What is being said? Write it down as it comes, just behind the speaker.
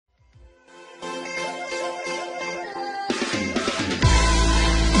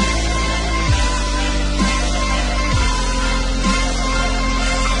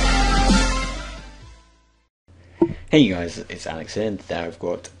Hey guys, it's Alex here. Today I've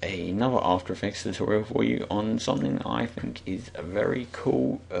got another After Effects tutorial for you on something that I think is very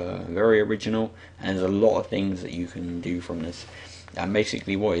cool, very original, and there's a lot of things that you can do from this. And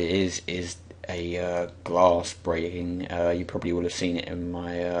basically what it is a glass breaking. You probably will have seen it in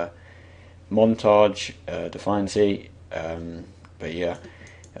my montage, Defiancy, but yeah,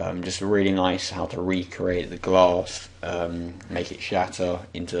 just really nice how to recreate the glass, make it shatter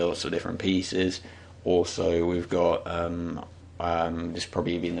into lots of different pieces. Also, we've got this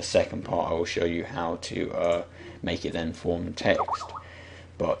probably be in the second part. I will show you how to make it then form text.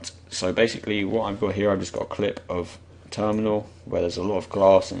 But so basically, what I've got here, I've just got a clip of terminal where there's a lot of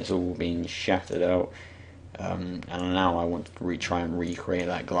glass and it's all being shattered out. And now I want to try and recreate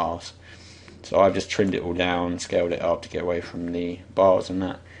that glass. So I've just trimmed it all down, scaled it up to get away from the bars and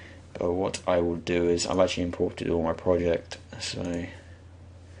that. But what I will do is I've actually imported all my project. So.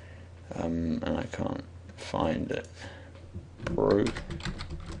 And I can't find it. There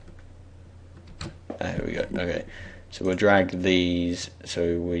we go. Okay, so we'll drag these.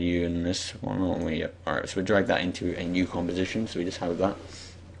 So we're using this one, aren't we? Yep. Alright, so we'll drag that into a new composition. So we just have that.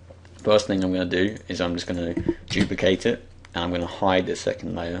 First thing I'm going to do is I'm just going to duplicate it, and I'm going to hide the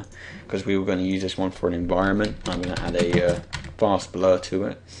second layer because we were going to use this one for an environment. I'm going to add a fast blur to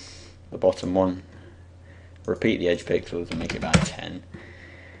it, the bottom one. Repeat the edge pixels and make it about 10.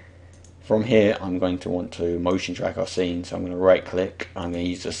 From here, I'm going to want to motion track our scene, so I'm going to right click, I'm going to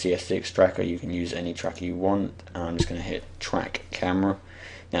use the CS6 tracker. You can use any tracker you want, and I'm just going to hit track camera.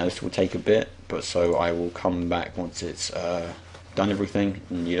 Now this will take a bit, but so I will come back once it's done everything,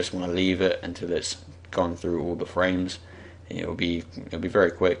 and you just want to leave it until it's gone through all the frames. It'll be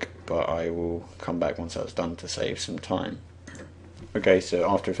very quick, but I will come back once that's done to save some time. Okay, so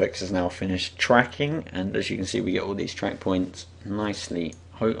After Effects has now finished tracking, and as you can see we get all these track points nicely.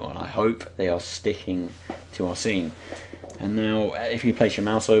 I hope they are sticking to our scene. And now if you place your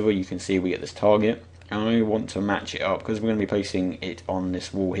mouse over, you can see we get this target. And I want to match it up because we're going to be placing it on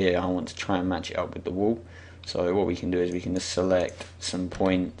this wall here. I want to try and match it up with the wall. So what we can do is we can just select some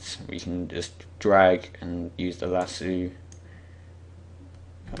points. We can just drag and use the lasso.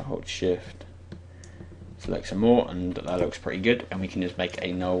 Hold shift. Select some more, and that looks pretty good. And we can just make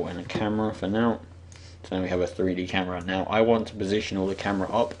a null and a camera for now. So now we have a 3D camera. Now I want to position all the camera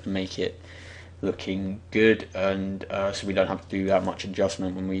up and make it looking good, and so we don't have to do that much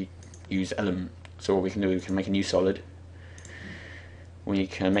adjustment when we use element. So what we can do, we can make a new solid. We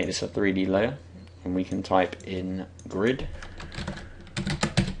can make this a 3D layer, and we can type in grid,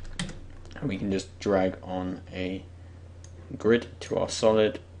 and we can just drag on a grid to our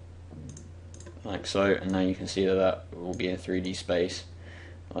solid like so, and now you can see that that will be in 3D space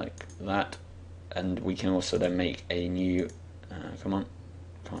like that. And we can also then make a new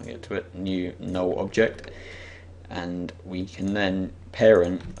new null object, and we can then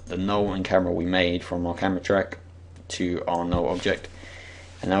parent the null and camera we made from our camera track to our null object.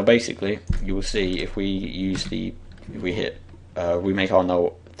 And now basically you will see if we make our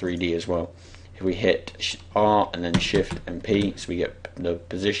null 3D as well. If we hit R and then Shift and P, so we get the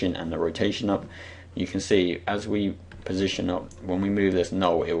position and the rotation up, you can see as we position up, when we move this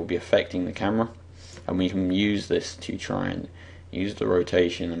null, it will be affecting the camera. And we can use this to try and use the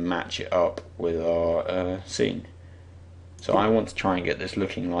rotation and match it up with our scene. So I want to try and get this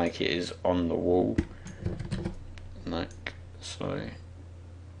looking like it is on the wall, like so.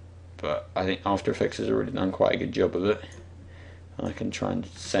 But I think After Effects has already done quite a good job of it. And I can try and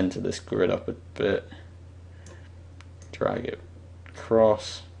center this grid up a bit, drag it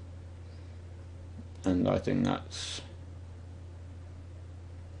across, and I think that's.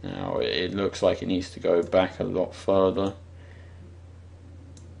 Now it looks like it needs to go back a lot further.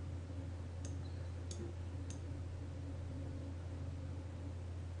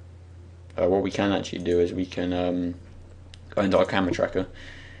 What we can actually do is we can go into our camera tracker,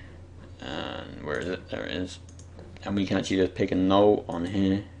 and where is it? There it is. And we can actually just pick a null on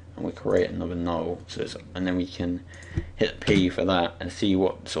here, and we create another null. So and then we can hit P for that and see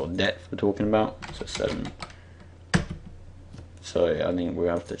what sort of depth we're talking about. So 7. So I think we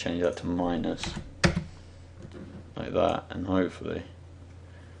have to change that to minus, like that, and hopefully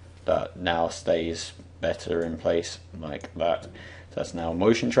that now stays better in place like that. So that's now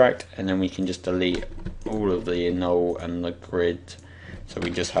motion tracked, and then we can just delete all of the null and the grid, so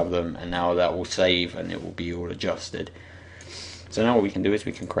we just have them, and now that will save and it will be all adjusted. So now what we can do is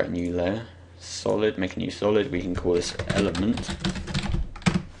we can create a new layer, solid, make a new solid, we can call this element.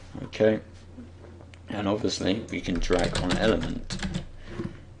 Okay. And obviously we can drag on element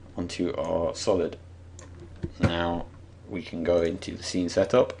onto our solid. Now we can go into the scene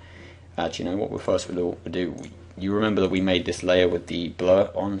setup. Actually, you know what? First we'll do you remember that we made this layer with the blur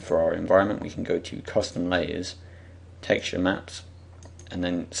on for our environment. We can go to custom layers, texture maps, and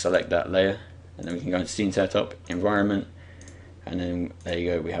then select that layer, and then we can go into scene setup, environment, and then there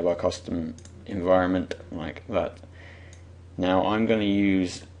you go, we have our custom environment like that. Now I'm going to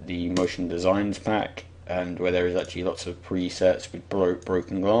use the motion designs pack, and where there is actually lots of presets with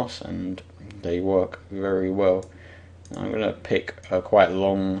broken glass, and they work very well. I'm going to pick a quite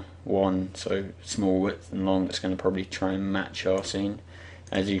long one, so small width and long, that's going to probably try and match our scene.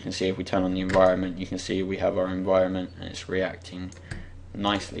 As you can see, if we turn on the environment, you can see we have our environment and it's reacting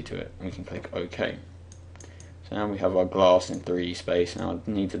nicely to it. We can click OK. So now we have our glass in 3D space. Now it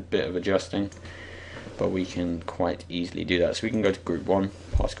needs a bit of adjusting, but we can quite easily do that. So we can go to group 1,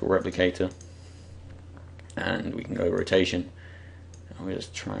 particle replicator, and we can go rotation, and we'll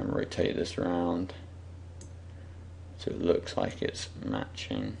just try and rotate this around so it looks like it's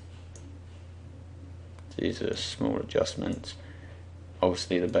matching. These are small adjustments.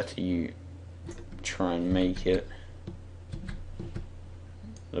 Obviously the better you try and make it,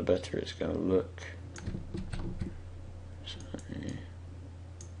 the better it's going to look. So,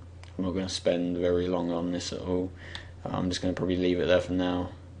 I'm not going to spend very long on this at all. I'm just going to probably leave it there for now,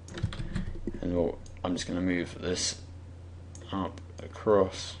 and I'm just going to move this up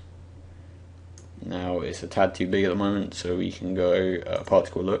across. Now it's a tad too big at the moment, so we can go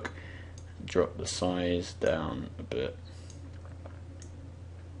particle look, drop the size down a bit,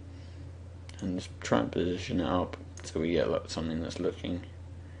 and just try and position it up so we get something that's looking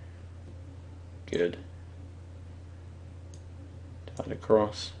good. Add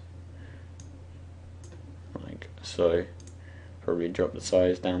across like so. Probably drop the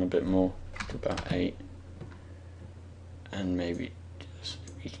size down a bit more to about 8, and maybe just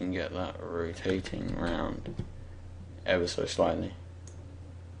we can get that rotating around ever so slightly.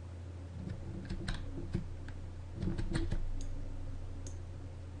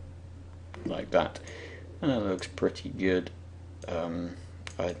 Like that, and it looks pretty good.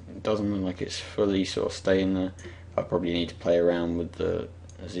 It doesn't look like it's fully sort of staying there. I probably need to play around with the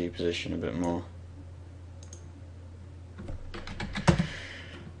Z position a bit more,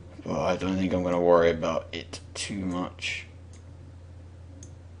 but I don't think I'm going to worry about it too much.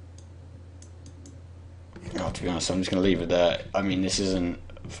 To be honest, I'm just going to leave it there. I mean, this isn't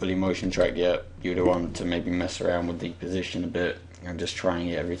fully motion tracked yet. You'd want to maybe mess around with the position a bit and just try and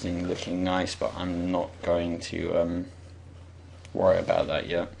get everything looking nice, but I'm not going to worry about that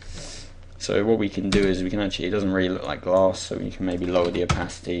yet. So what we can do is we can actually, it doesn't really look like glass, so we can maybe lower the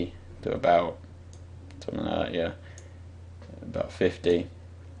opacity to about something like that, yeah, about 50.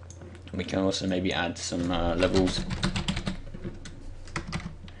 We can also maybe add some levels.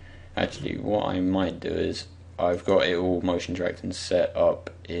 Actually, what I might do is, I've got it all motion tracked and set up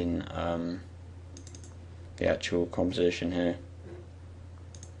in the actual composition here.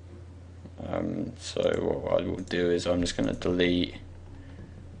 So what I will do is I'm just going to delete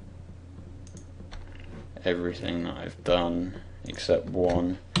everything that I've done except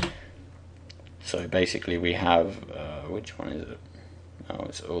one. So basically we have, which one is it? Oh,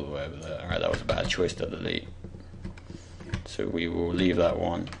 it's all the way over there. Alright, that was a bad choice to delete. So we will leave that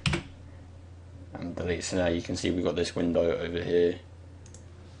one and delete. So now you can see we've got this window over here,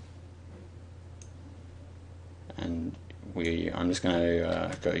 and I'm just going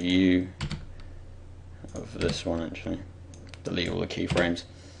to go U of this one actually, delete all the keyframes,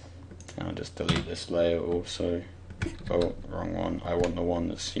 and I'll just delete this layer also. Oh, wrong one. I want the one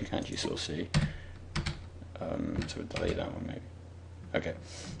that you can actually sort of see. So delete that one maybe. Okay,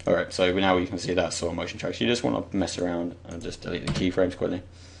 alright, so now you can see that sort of motion tracks. You just want to mess around and just delete the keyframes quickly.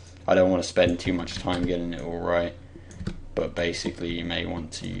 I don't want to spend too much time getting it all right, but basically you may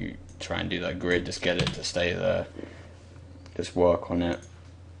want to try and do that grid, just get it to stay there, just work on it.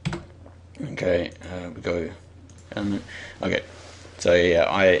 Okay, we go, okay, so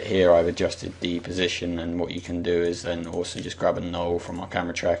yeah, I've adjusted the position, and what you can do is then also just grab a null from our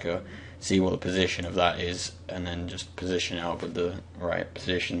camera tracker, see what the position of that is, and then just position it up with the right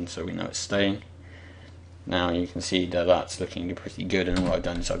position so we know it's staying. Now you can see that that's looking pretty good, and all I've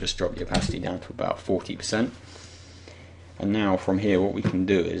done is I've just dropped the opacity down to about 40%. And now from here what we can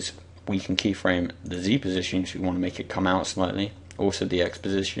do is we can keyframe the Z position if we want to make it come out slightly, also the X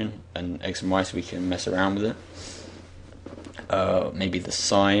position and X and Y, so we can mess around with it. Maybe the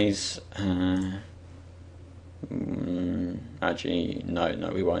size, actually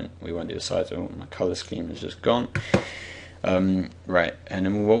no, we won't do the size. My color scheme has just gone. Right, and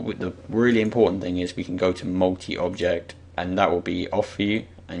then the really important thing is we can go to multi-object, and that will be off for you,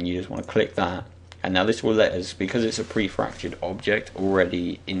 and you just want to click that, and now this will let us, because it's a pre-fractured object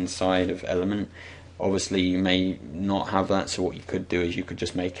already inside of element, Obviously you may not have that, so what you could do is you could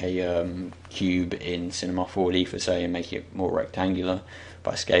just make a cube in Cinema 4D for say, and make it more rectangular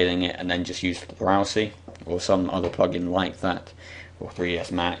by scaling it, and then just use Plurality or some other plugin like that, or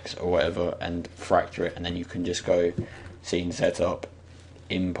 3ds Max or whatever, and fracture it, and then you can just go scene setup,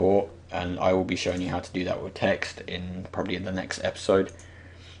 import, and I will be showing you how to do that with text in probably in the next episode.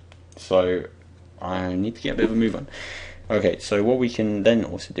 So I need to get a bit of a move on. Okay, so what we can then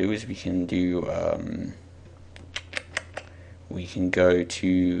also do is we can do we can go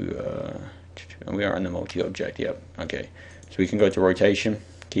to we are in the multi-object. Yep. Okay, so we can go to rotation,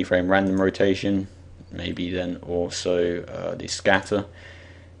 keyframe random rotation, maybe then also the scatter,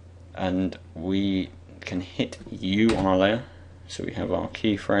 and we can hit U on our layer. So we have our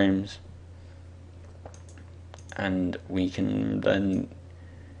keyframes, and we can then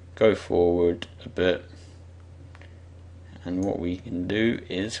go forward a bit, and what we can do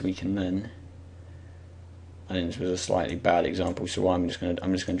is we can then, I think this was a slightly bad example, so I'm just gonna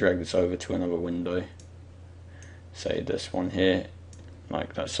drag this over to another window, say this one here,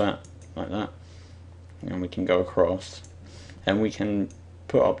 like that, and we can go across, and we can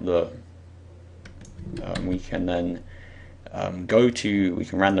put up the we can then we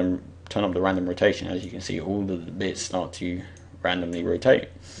can turn up the random rotation. As you can see, all of the bits start to randomly rotate,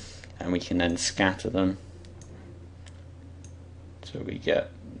 and we can then scatter them, so we get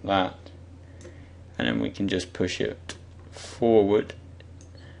that, and then we can just push it forward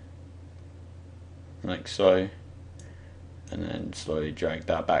like so, and then slowly drag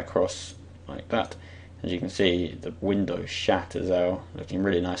that back across like that. As you can see, the window shatters out, looking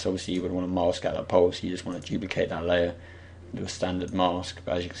really nice. Obviously you would want to mask out that pole, so you just want to duplicate that layer, do a standard mask,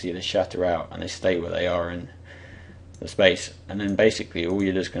 but as you can see they shatter out and they stay where they are in the space. And then basically all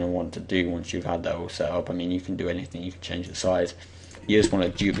you're just going to want to do once you've had that all set up, I mean you can do anything, you can change the size, you just want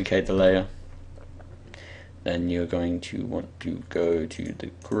to duplicate the layer, then you're going to want to go to the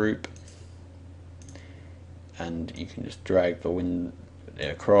group, and you can just drag the window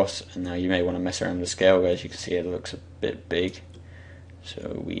across, and now you may want to mess around with the scale. As you can see it looks a bit big,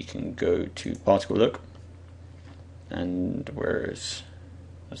 so we can go to particle look, and where's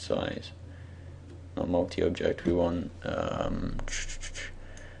the size, not multi-object, we want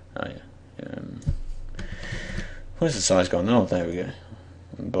where's the size gone? Oh, there we go,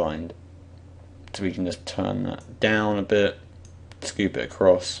 I'm blind. So we can just turn that down a bit, scoop it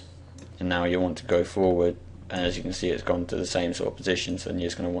across, and now you want to go forward, and as you can see it's gone to the same sort of position, so then you're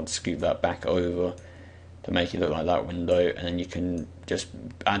just going to want to scoop that back over to make it look like that window, and then you can just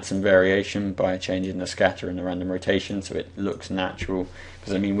add some variation by changing the scatter and the random rotation so it looks natural,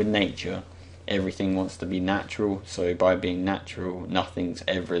 because I mean with nature everything wants to be natural, so by being natural nothing's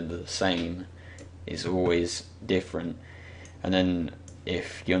ever the same, it's always different. And then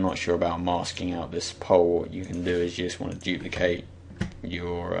if you're not sure about masking out this pole, what you can do is you just want to duplicate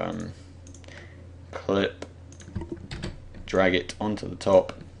your clip, drag it onto the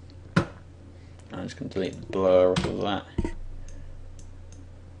top, I'm just going to delete the blur off of that.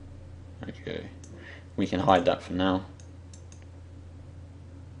 Okay, we can hide that for now.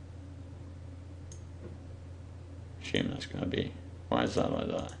 Assume that's going to be, why is that like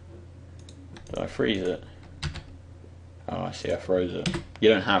that? Did I freeze it? Oh, I see, I froze it. You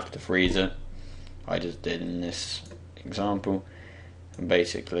don't have to freeze it, I just did in this example. And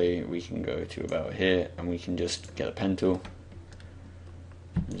basically we can go to about here, and we can just get a pen tool,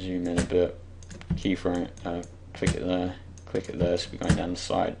 zoom in a bit, keyframe, click it there, so we're going down the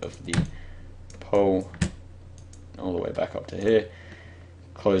side of the pole all the way back up to here,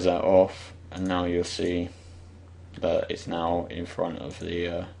 close that off, and now you'll see that it's now in front of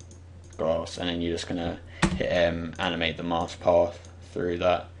the glass, and then you're just going to hit M, animate the mask path through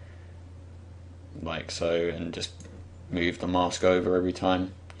that like so, and just move the mask over every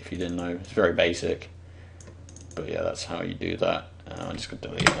time. If you didn't know, it's very basic, but yeah, that's how you do that. I'm just going to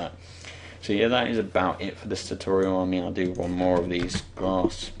delete that. So yeah, that is about it for this tutorial. I mean, I'll do one more of these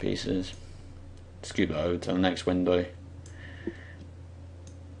glass pieces, scoop it over to the next window,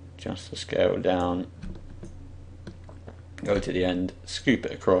 adjust the scale down, go to the end, scoop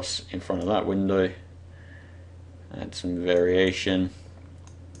it across in front of that window, add some variation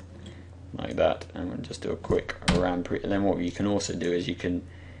like that, and we'll just do a quick ramp. And then what you can also do is you can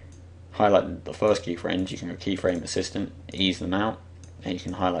highlight the first keyframes, you can go keyframe assistant, ease them out, and you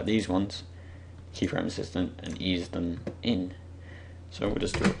can highlight these ones, keyframe assistant, and ease them in. So we'll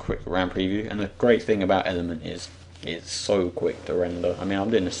just do a quick ramp preview. And the great thing about Element is it's so quick to render. I mean, I'm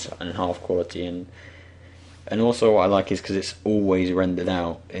doing this in half quality, and also what I like is because it's always rendered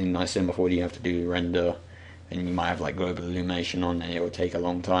out. In like Cinema 4D you have to do render, and you might have like global illumination on, and it will take a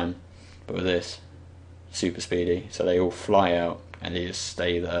long time. But with this, super speedy, so they all fly out and they just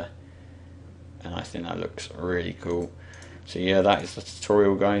stay there, and I think that looks really cool. So yeah, that is the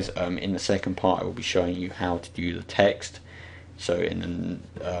tutorial, guys. In the second part I will be showing you how to do the text. So in an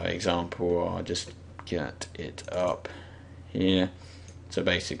example, I'll just get it up here. So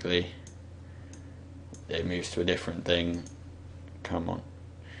basically it moves to a different thing. Come on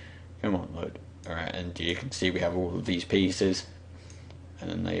load. Alright, and you can see we have all of these pieces, and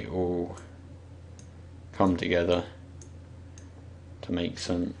then they all come together to make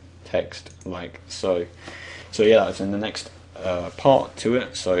some text like so. So yeah, that's in the next part to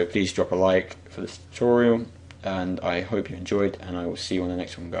it, so please drop a like for this tutorial, and I hope you enjoyed, and I will see you on the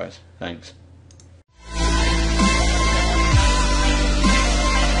next one, guys. Thanks.